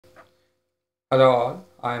Hello all,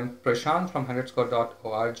 I'm Prashant from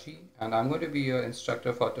 100score.org and I'm going to be your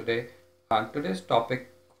instructor for today. And today's topic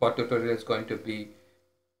for tutorial is going to be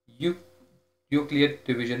Euclid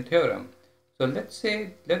division theorem. So let's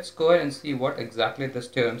go ahead and see what exactly this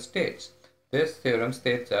theorem states. This theorem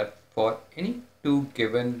states that for any two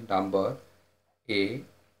given number A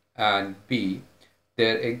and B,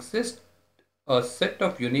 there exists a set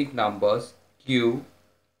of unique numbers Q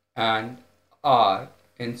and R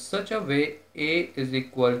in such a way A is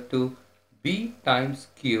equal to B times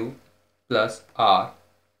Q plus R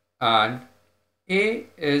and A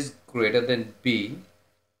is greater than B.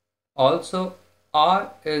 Also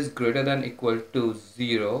R is greater than equal to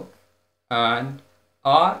 0 and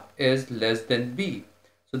R is less than B.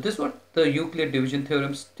 So this is what the Euclid division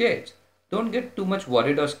theorem states. Don't get too much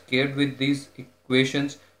worried or scared with these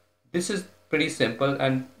equations. This is pretty simple,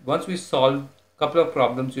 and once we solve a couple of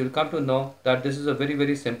problems, you'll come to know that this is a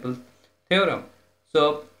very simple theorem.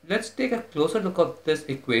 So let's take a closer look at this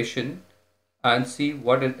equation and see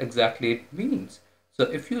what exactly it means. So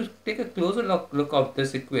if you take a closer look of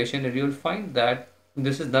this equation, you'll find that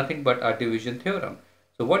this is nothing but our division theorem.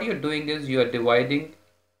 So what you're doing is you are dividing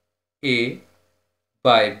A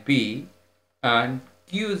by B and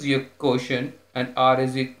Q is your quotient and R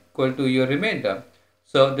is equal to your remainder.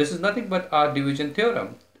 So this is nothing but our division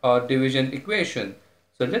theorem or division equation.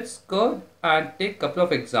 So let's go and take a couple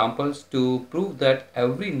of examples to prove that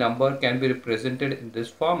every number can be represented in this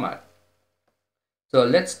format. So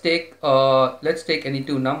let's take any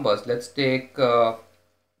two numbers. Let's take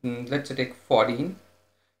 14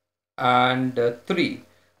 and 3.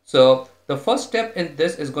 So the first step in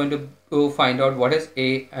this is going to find out what is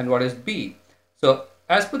A and what is B. So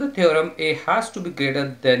as per the theorem, A has to be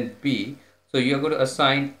greater than B. So you're going to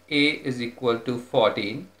assign A is equal to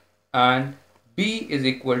 14 and B is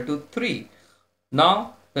equal to 3.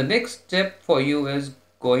 Now the next step for you is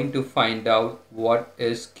going to find out what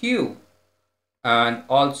is Q and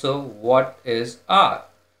also what is R.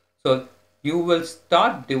 So you will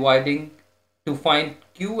start dividing to find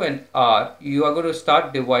Q and R. You are going to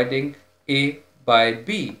start dividing A by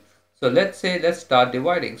B. So let's start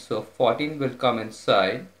dividing. So 14 will come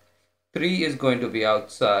inside, 3 is going to be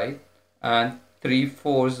outside, and 3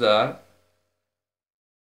 fours are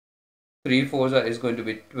is going to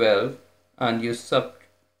be 12, and you subtract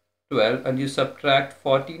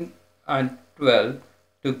 14 and 12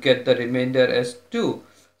 to get the remainder as 2.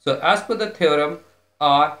 So as per the theorem,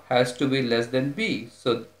 R has to be less than B.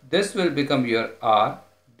 So this will become your R.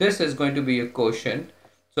 This is going to be your quotient.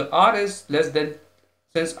 So R is less than,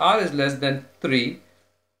 since R is less than 3,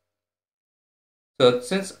 so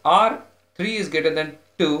since 3 is greater than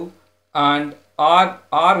 2 and R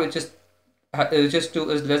which is 2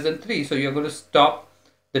 is less than 3, so you're going to stop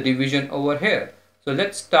the division over here. So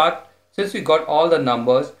let's start. Since we got all the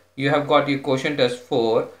numbers, you have got your quotient as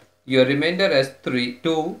 4, your remainder as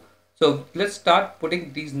 2. So let's start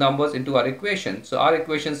putting these numbers into our equation. So our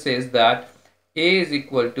equation says that A is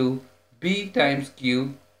equal to B times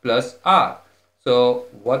Q plus R. So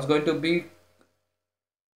what's going to be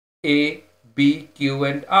A, B, Q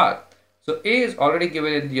and R? So A is already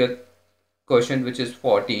given in your quotient, which is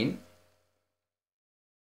 14.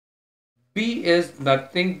 B is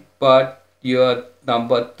nothing but your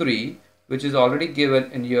number 3, which is already given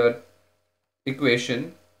in your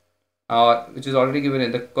equation, which is already given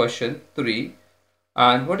in the question 3.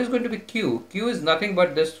 And what is going to be Q? Q is nothing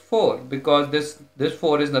but this 4, because this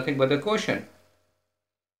 4 is nothing but the quotient.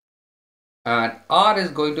 And R is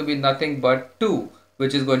going to be nothing but 2,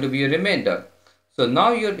 which is going to be a remainder. So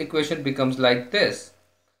now your equation becomes like this,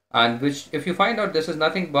 and which, if you find out, this is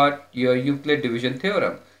nothing but your Euclid division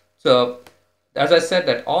theorem. So as I said,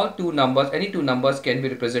 that any two numbers can be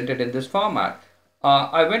represented in this format.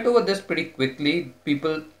 I went over this pretty quickly.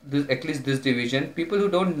 At least this division, people who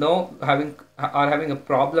don't know are having a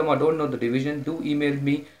problem or don't know the division, do email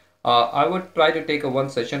me. I would try to take one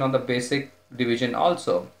session on the basic division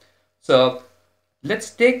also. So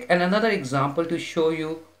let's take another example to show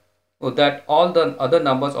you that all the other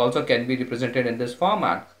numbers also can be represented in this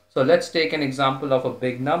format. So let's take an example of a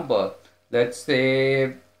big number. Let's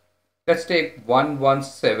take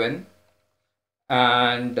 117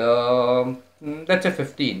 and let's say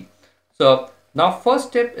 15. So now first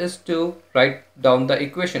step is to write down the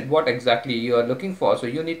equation, what exactly you are looking for. So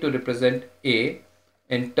you need to represent A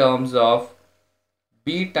in terms of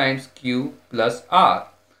B times Q plus R.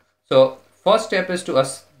 So first step is to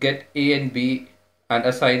get A and B and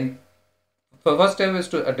assign. First step is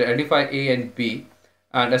to identify A and B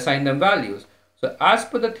and assign them values. So as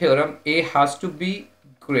per the theorem, A has to be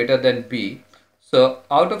greater than B. So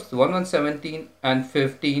out of 117 and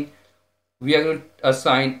 15, we are going to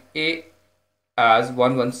assign A as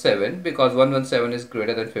 117 because 117 is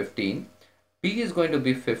greater than 15. B is going to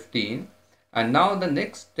be 15. And now the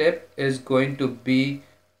next step is going to be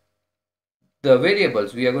the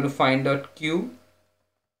variables. We are going to find out Q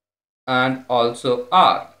and also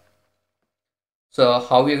R. So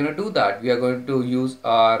how we are going to do that? We are going to use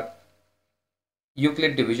our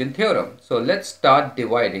Euclid division theorem. So let's start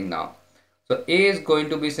dividing now. So A is going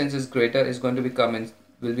to be, since it's greater, is going to be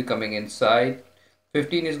will be coming inside.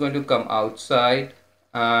 15 is going to come outside,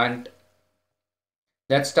 and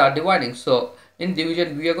let's start dividing. So in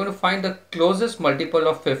division, we are going to find the closest multiple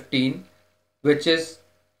of 15, which is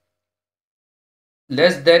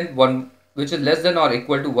less than or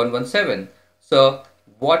equal to 117. So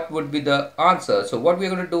what would be the answer? So what we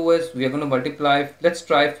are going to do is we are going to multiply. Let's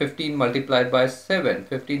try 15 multiplied by 7.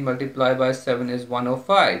 15 multiplied by 7 is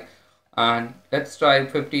 105. And let's try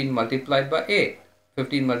 15 multiplied by 8.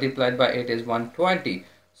 15 multiplied by 8 is 120.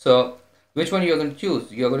 So which one you are going to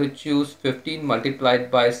choose? You are going to choose 15 multiplied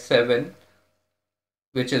by 7,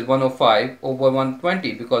 which is 105, over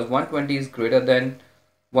 120, because 120 is greater than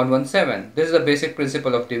 117. This is the basic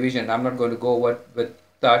principle of division. I'm not going to go over with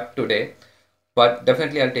that today, but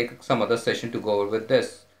definitely I'll take some other session to go over with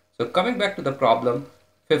this. So coming back to the problem,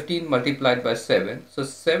 15 multiplied by 7. So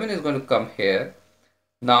 7 is going to come here.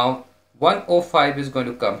 Now 105 is going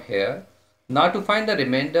to come here. Now to find the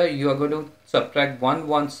remainder, you are going to subtract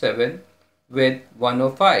 117 with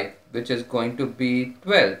 105, which is going to be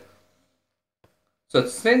 12. So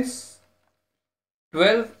since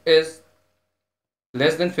 12 is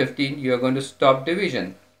less than 15, you are going to stop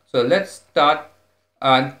division. So let's start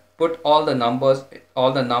and put all the numbers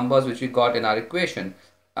which we got in our equation.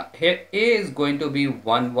 Here A is going to be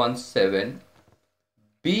 117,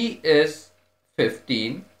 B is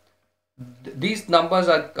 15. These numbers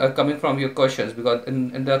are coming from your questions, because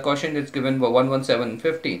in the question it's given 117 and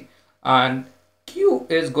 15, and Q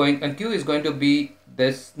is going to be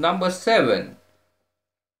this number 7,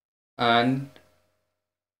 and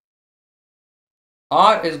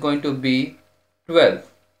R is going to be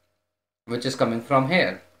 12, which is coming from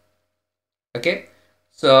here. Okay,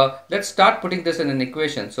 so let's start putting this in an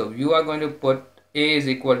equation. So you are going to put A is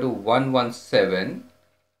equal to 117,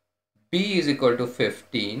 B is equal to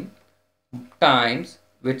 15 times,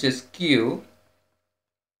 which is Q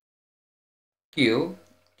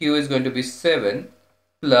is going to be 7,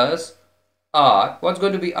 plus R. What's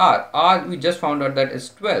going to be R? R, we just found out that is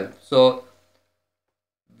 12. So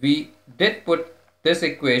we did put this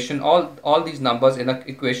equation, all these numbers in an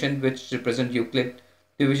equation which represent Euclid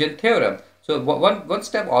division theorem. So one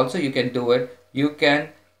step also you can do it. You can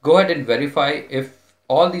go ahead and verify if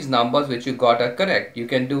all these numbers which you got are correct. You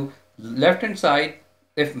can do left hand side,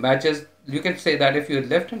 if matches, you can say that if your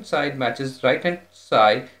left hand side matches right hand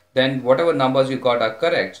side, then whatever numbers you got are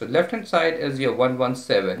correct. So left hand side is your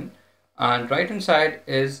 117 and right hand side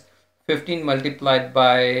is 15 multiplied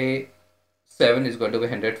by 7 is going to be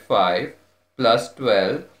 105 plus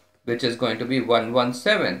 12, which is going to be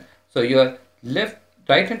 117. So your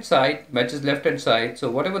right hand side matches left hand side.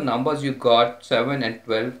 So whatever numbers you got, 7 and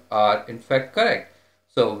 12, are in fact correct.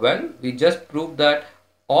 So well, we just proved that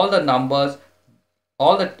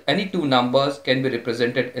any two numbers can be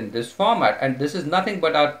represented in this format, and this is nothing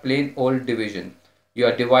but our plain old division. You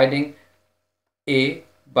are dividing A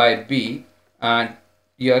by B, and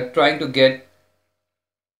you are trying to get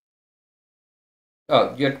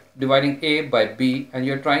you're dividing A by B, and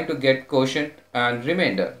you're trying to get quotient and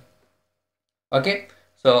remainder. Okay,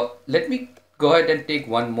 so let me go ahead and take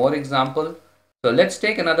one more example. So let's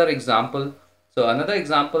take another example. So another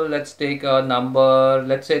example, let's take a number,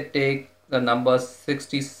 let's say take the number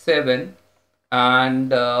 67, and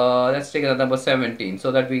let's take another number 17, so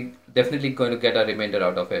that we definitely going to get a remainder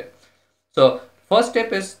out of it. So first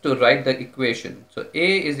step is to write the equation. So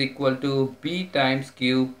A is equal to B times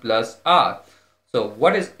Q plus R. So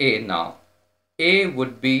what is A now? A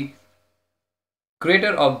would be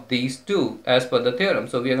greater of these two as per the theorem.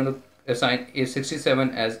 So we are going to assign A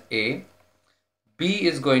 67 as A. B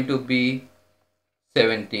is going to be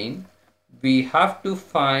 17. We are asked to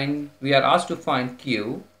find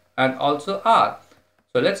Q and also R.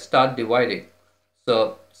 So let's start dividing.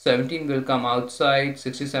 So 17 will come outside,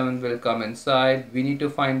 67 will come inside. We need to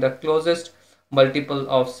find the closest multiple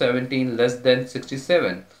of 17 less than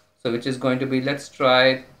 67. So which is going to be, let's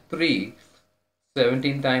try 3.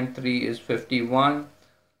 17 times 3 is 51.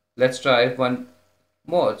 Let's try one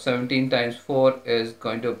more. 17 times 4 is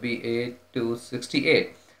going to be 8 to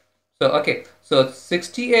 68. So okay, so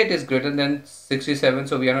 68 is greater than 67,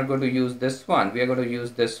 so we are not going to use this one. We are going to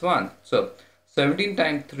use this one. So 17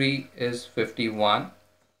 times 3 is 51.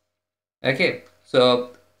 Okay,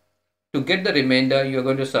 so to get the remainder, you're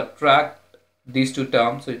going to subtract these two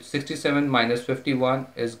terms. So 67 minus 51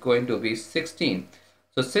 is going to be 16.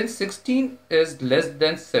 So since 16 is less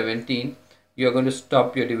than 17, you're going to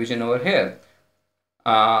stop your division over here.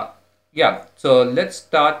 Yeah, so let's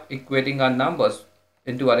start equating our numbers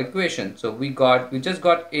into our equation. So we just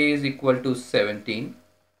got a is equal to 17.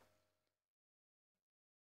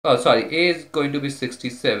 Oh, sorry, a is going to be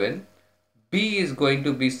 67. B is going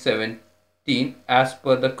to be 17 as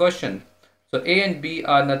per the question. So A and B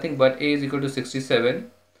are nothing but A is equal to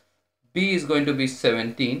 67. B is going to be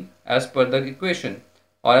 17 as per the equation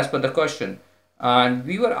or as per the question. And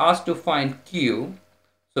we were asked to find Q.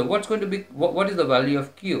 So what's going to be, what is the value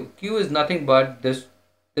of Q? Q is nothing but this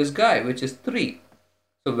guy, which is 3.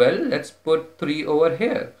 So well, let's put 3 over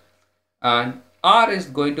here. And R is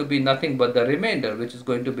going to be nothing but the remainder, which is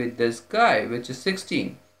going to be this guy, which is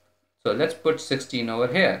 16. So let's put 16 over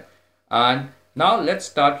here. And now let's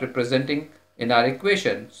start representing in our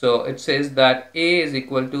equation. So it says that A is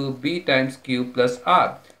equal to B times Q plus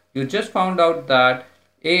R. You just found out that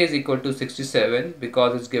A is equal to 67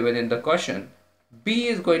 because it's given in the question. B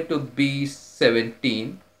is going to be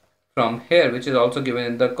 17 from here, which is also given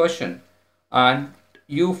in the question. And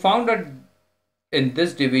you found out in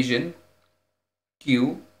this division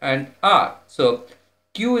Q and R. So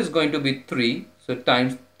Q is going to be 3. So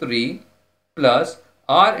times 3 plus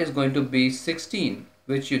R is going to be 16,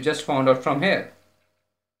 which you just found out from here.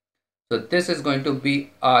 So this is going to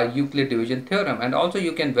be our Euclid division theorem. And also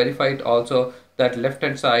you can verify it also that left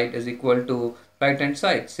hand side is equal to right hand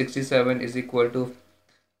side. 67 is equal to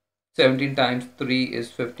 17 times 3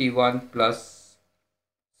 is 51 plus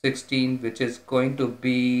 16, which is going to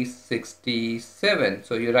be 67.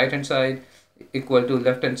 So your right hand side equal to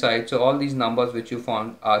left hand side. So all these numbers which you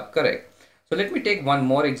found are correct. So let me take one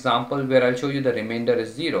more example where I'll show you the remainder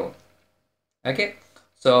is 0. Okay,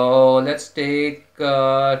 so let's take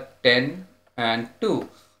 10 and 2.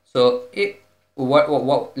 So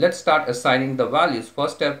let's start assigning the values.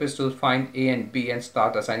 First step is to find A and B and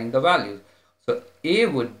start assigning the values. So A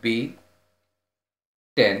would be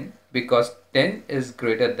 10 because 10 is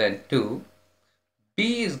greater than 2.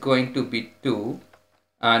 B is going to be 2.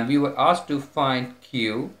 And we were asked to find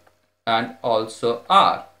Q and also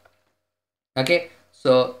R. Okay,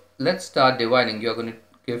 so let's start dividing. You're going to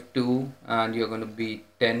give 2 and you're going to be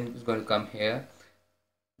 10 is going to come here.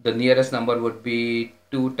 The nearest number would be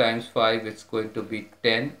 2 times 5, it's going to be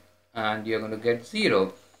 10, and you're going to get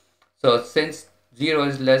 0. So since 0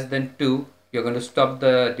 is less than 2, you're going to stop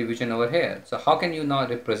the division over here. So how can you now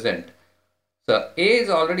represent? So A is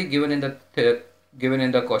already given in the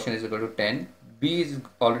question is equal to 10. B is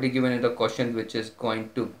already given in the question, which is going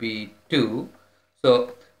to be 2.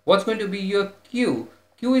 So what's going to be your Q?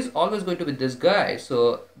 Q is always going to be this guy.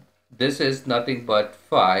 So this is nothing but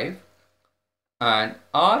 5. And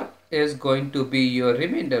R is going to be your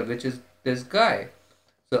remainder, which is this guy.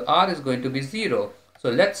 So R is going to be 0. So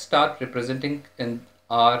let's start representing in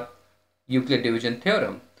our Euclid division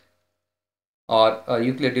theorem or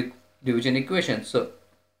Euclid division equation. So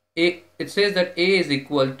it says that A is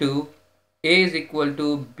equal to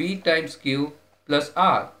B times Q plus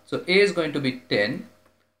R. So A is going to be 10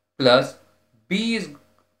 plus B is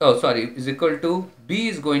equal to B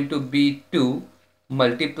is going to be 2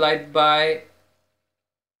 multiplied by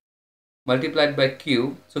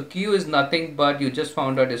Q. So Q is nothing but you just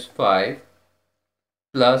found out is 5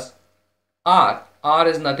 plus R. R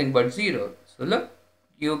is nothing but 0. So look,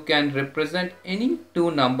 you can represent any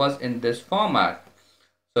two numbers in this format.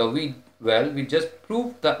 So we just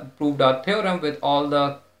proved our theorem with all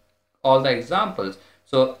the examples.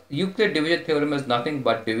 So Euclid division theorem is nothing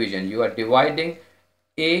but division. You are dividing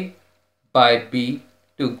A by B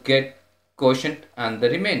to get quotient and the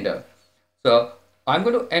remainder. So I'm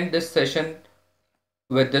going to end this session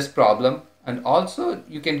with this problem, and also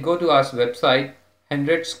you can go to our website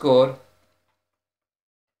henriedscore.org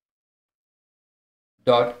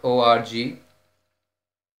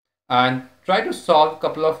and try to solve a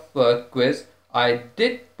couple of quiz. I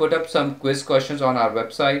did put up some quiz questions on our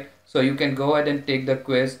website, so you can go ahead and take the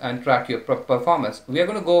quiz and track your performance. We are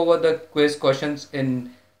going to go over the quiz questions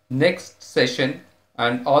in next session,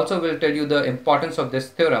 and also will tell you the importance of this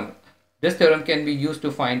theorem. This theorem can be used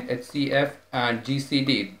to find HCF and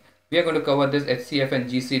GCD. We are going to cover this HCF and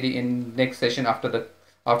GCD in next session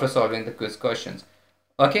after solving the quiz questions.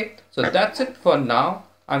 Okay, so that's it for now.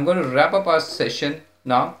 I'm going to wrap up our session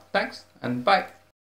now. Thanks and bye.